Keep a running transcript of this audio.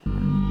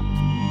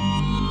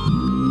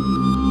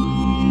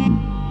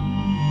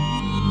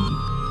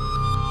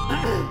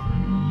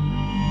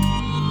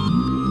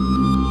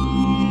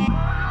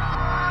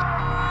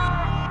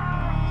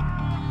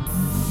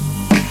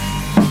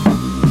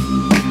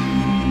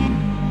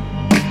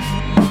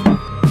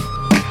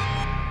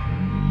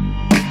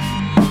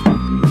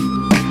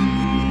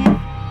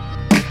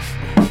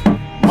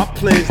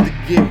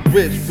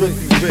rich,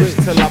 filthy rich,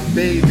 till I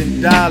bathed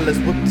in dollars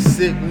with the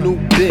sick new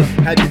dick.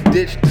 Had to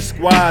ditch the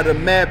squad of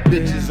mad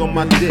bitches on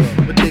my dick,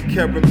 but they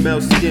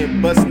caramel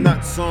skin, bust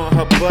nuts on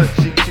her butt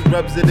cheek. She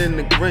rubs it in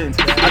the grins.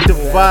 I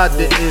divide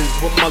the ends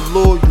with my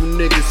loyal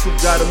niggas who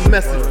got a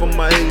message for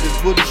my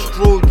haters. Will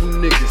destroy you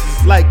niggas.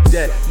 It's like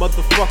that,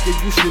 motherfucker.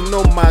 You should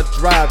know my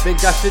drive.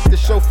 Ain't got shit to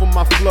show for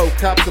my flow.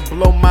 Cops will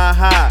blow my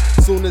high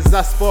soon as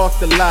I spark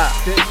the lot.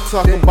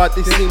 Talking about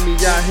they see me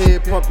out here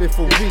pumping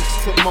for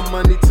weeks. Took my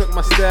money, took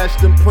my stash,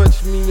 then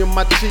punched me in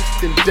my cheek,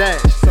 then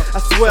dashed. I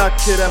swear I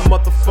kill that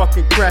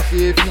motherfucking cracker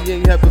if he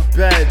ain't have a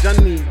badge. I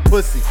need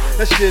pussy.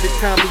 That shit'll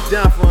calm me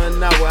down for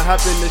an hour. Hop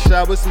in the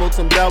shower, smoke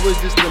some dollars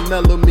just to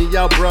mellow me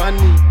out, bro. I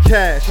need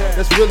cash.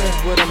 That's really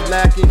what I'm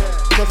lacking.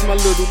 Plus my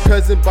little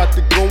cousin about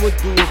to go and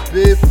do a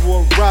bid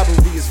for a robbery.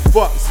 As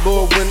fuck, it's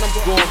Lord when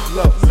I'm going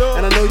flow.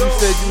 And I know you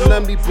said you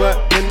love me, but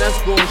when that's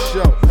gonna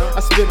show. I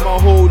spent my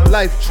whole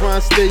life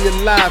trying to stay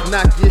alive,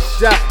 not get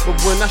shot.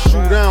 But when I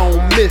shoot, I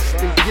don't miss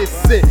and get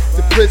sent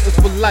to prison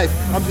for life.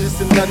 I'm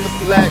just another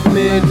black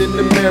man in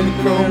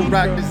America who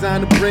rock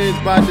designer brands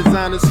by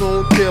designers who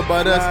don't care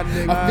about us.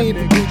 I fiend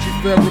for Gucci,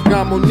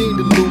 Ferragamo, need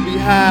the Louis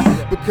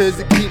high because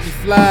it keep me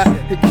fly,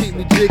 it keep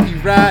me jiggy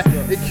right,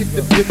 it keep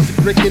the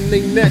bitches breaking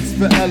their necks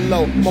for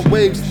LO. My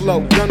waves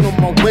flow, gun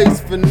on my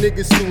waist for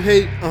niggas who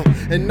hate,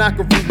 and I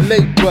can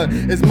relate, but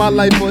it's my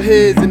life or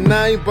his, and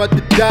I ain't about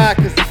to die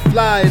cause I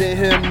fly than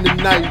him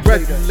tonight.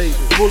 Regulate,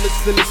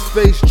 bullets in his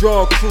face,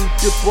 jaw, crew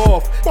dip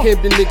off.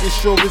 Camden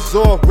niggas show his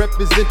off,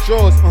 represent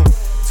yours,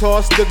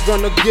 toss the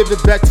gun or give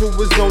it back to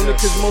his owner.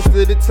 Cause most of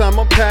the time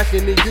I'm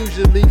packing, it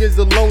usually is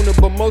a loner.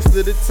 But most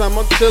of the time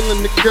I'm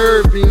chillin' the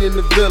Kirby in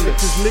the village.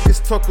 Cause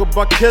niggas talk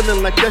about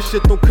killing like that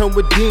shit don't come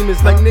with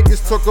demons. Like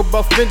niggas talk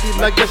about Fendi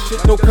like that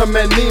shit don't come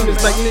at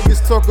Neiman's. Like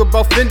niggas talk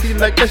about Fendi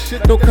like that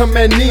shit don't come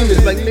at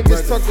Neiman's. Like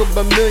niggas talk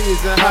about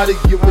millions and how to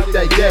get with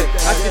that yak.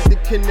 I get to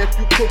connect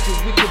you cooking,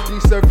 we could be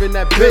serving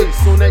that base.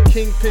 On that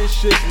kingpin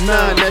shit,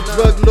 nah, that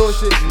drug lord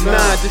shit, nah.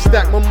 Just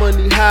stack my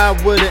money high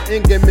with an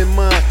income in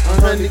mind.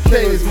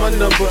 100K is my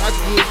number, I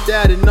get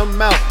that and I'm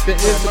out. The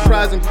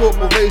enterprising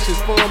corporations,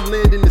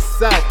 farmland in the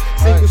south.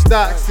 Single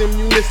stocks and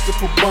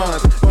municipal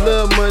bonds.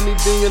 Blood money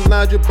being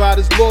laundered by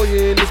this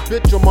lawyer and this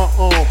bitch on my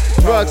arm.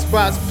 Drug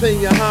spots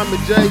paying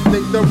homage,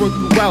 everything thorough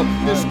throughout.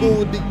 Then school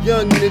with the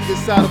young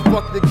niggas how the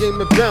fuck the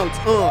game of bounce.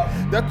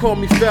 That call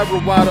me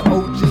Pharaoh while the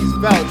OGs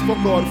vouch.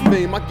 Fuck all the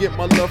fame, I get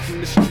my love from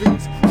the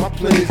streets. My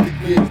plan is to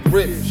get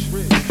rich.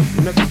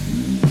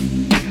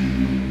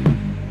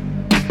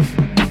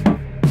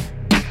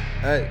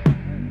 Hey,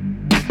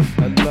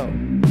 hello,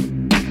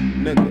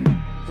 nigga.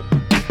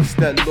 It's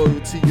that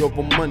loyalty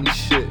over money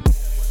shit.